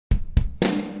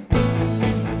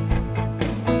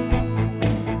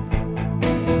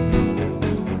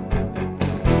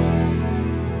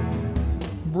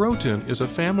Broten is a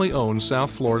family-owned South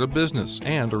Florida business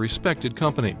and a respected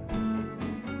company.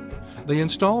 They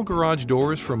install garage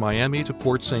doors from Miami to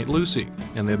Port St. Lucie,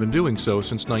 and they've been doing so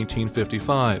since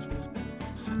 1955.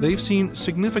 They've seen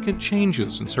significant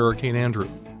changes since Hurricane Andrew.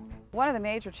 One of the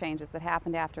major changes that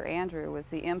happened after Andrew was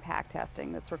the impact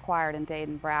testing that's required in Dade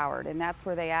and Broward, and that's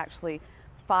where they actually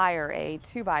fire a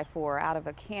 2x4 out of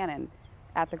a cannon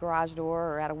at the garage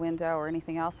door or at a window or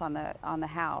anything else on the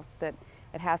house, that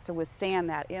it has to withstand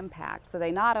that impact. So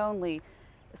they not only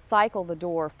cycle the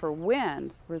door for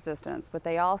wind resistance, but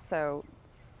they also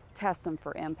test them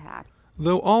for impact.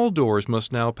 Though all doors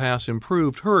must now pass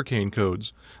improved hurricane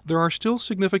codes, there are still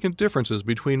significant differences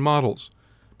between models.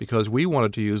 Because we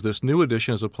wanted to use this new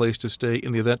addition as a place to stay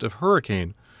in the event of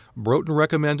hurricane, Broten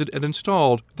recommended and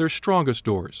installed their strongest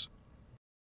doors.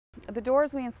 The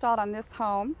doors we installed on this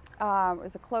home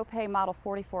is a Clopay Model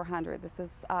 4400. This is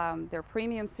their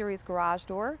premium series garage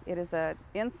door. It is an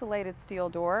insulated steel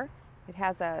door. It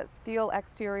has a steel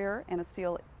exterior and a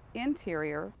steel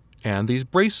interior. And these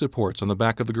brace supports on the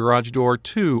back of the garage door,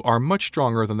 too, are much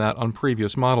stronger than that on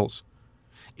previous models.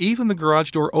 Even the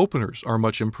garage door openers are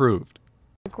much improved.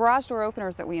 The garage door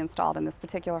openers that we installed in this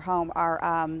particular home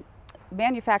are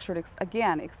manufactured,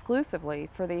 again, exclusively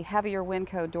for the heavier wind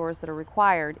code doors that are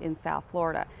required in South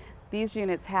Florida. These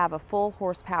units have a full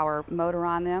horsepower motor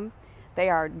on them. They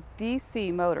are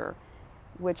DC motor,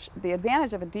 which the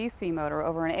advantage of a DC motor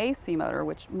over an AC motor,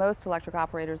 which most electric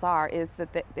operators are, is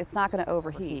that it's not going to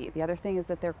overheat. The other thing is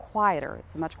that they're quieter.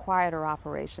 It's a much quieter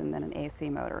operation than an AC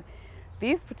motor.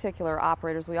 These particular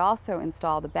operators we also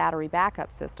installed a battery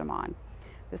backup system on.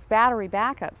 This battery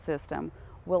backup system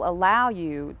will allow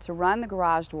you to run the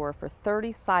garage door for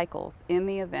 30 cycles in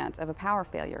the event of a power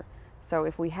failure. So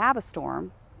if we have a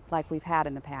storm, like we've had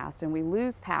in the past, and we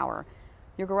lose power,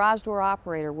 your garage door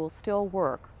operator will still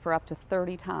work for up to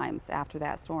 30 times after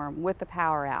that storm with the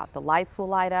power out. The lights will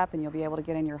light up and you'll be able to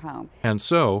get in your home. And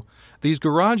so, these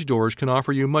garage doors can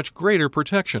offer you much greater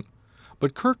protection.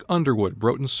 But Kirk Underwood,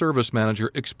 Broten's service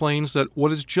manager, explains that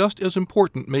what is just as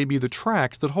important may be the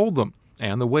tracks that hold them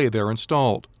and the way they're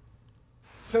installed.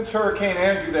 Since Hurricane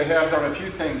Andrew, they have done a few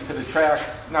things to the track.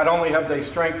 Not only have they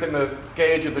strengthened the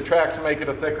gauge of the track to make it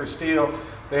a thicker steel,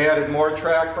 they added more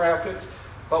track brackets.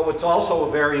 But what's also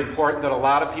very important that a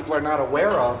lot of people are not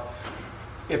aware of,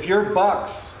 if your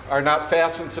bucks are not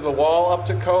fastened to the wall up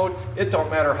to code, it don't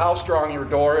matter how strong your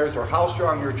door is or how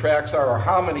strong your tracks are or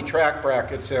how many track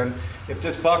brackets in. If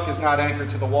this buck is not anchored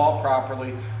to the wall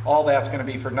properly, all that's going to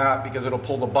be for naught because it'll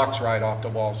pull the bucks right off the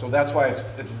wall. So that's why it's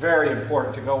very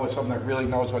important to go with someone that really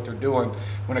knows what they're doing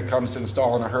when it comes to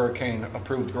installing a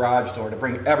hurricane-approved garage door to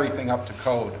bring everything up to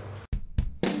code.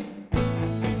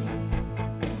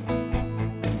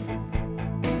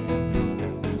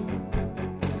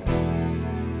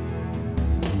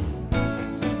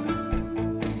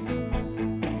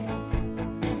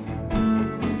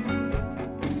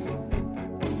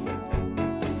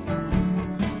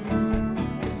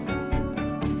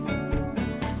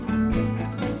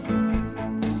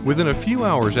 Within a few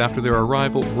hours after their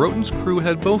arrival, Broten's crew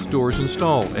had both doors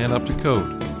installed and up to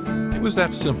code. It was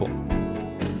that simple.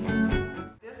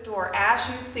 This door, as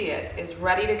you see it, is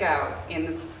ready to go in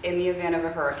the event of a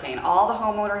hurricane. All the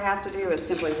homeowner has to do is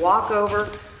simply walk over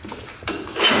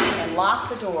and lock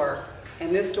the door,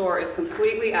 and this door is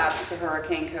completely up to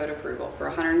hurricane code approval for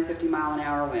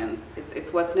 150-mile-an-hour winds.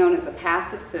 It's what's known as a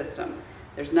passive system.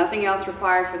 There's nothing else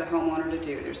required for the homeowner to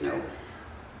do. There's no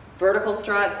vertical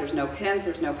struts, there's no pins,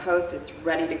 there's no post, it's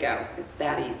ready to go. It's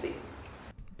that easy.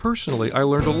 Personally, I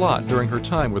learned a lot during her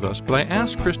time with us, but I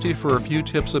asked Christy for a few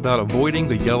tips about avoiding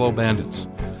the yellow bandits,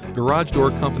 garage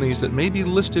door companies that may be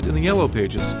listed in the yellow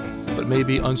pages, but may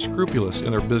be unscrupulous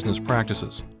in their business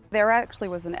practices. There actually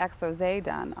was an expose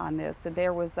done on this, and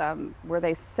there was where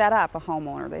they set up a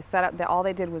homeowner. They set up, all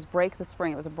they did was break the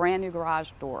spring. It was a brand new garage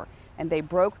door, and they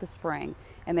broke the spring.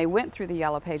 And they went through the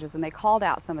yellow pages and they called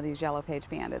out some of these yellow page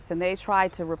bandits, and they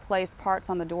tried to replace parts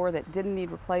on the door that didn't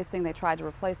need replacing. They tried to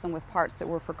replace them with parts that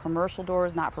were for commercial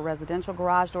doors, not for residential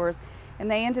garage doors, and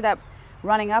they ended up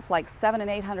running up like $700 and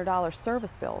 $800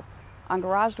 service bills on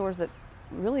garage doors that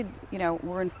really,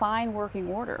 were in fine working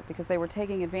order because they were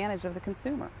taking advantage of the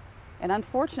consumer. And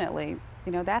unfortunately,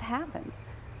 that happens.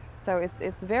 So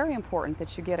it's very important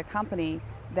that you get a company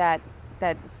that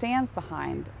stands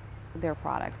behind their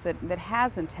products, that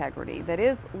has integrity, that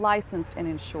is licensed and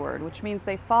insured, which means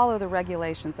they follow the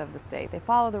regulations of the state. They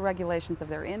follow the regulations of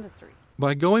their industry.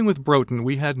 By going with Broten,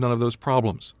 we had none of those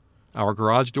problems. Our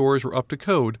garage doors were up to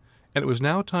code, and it was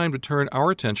now time to turn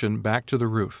our attention back to the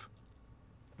roof.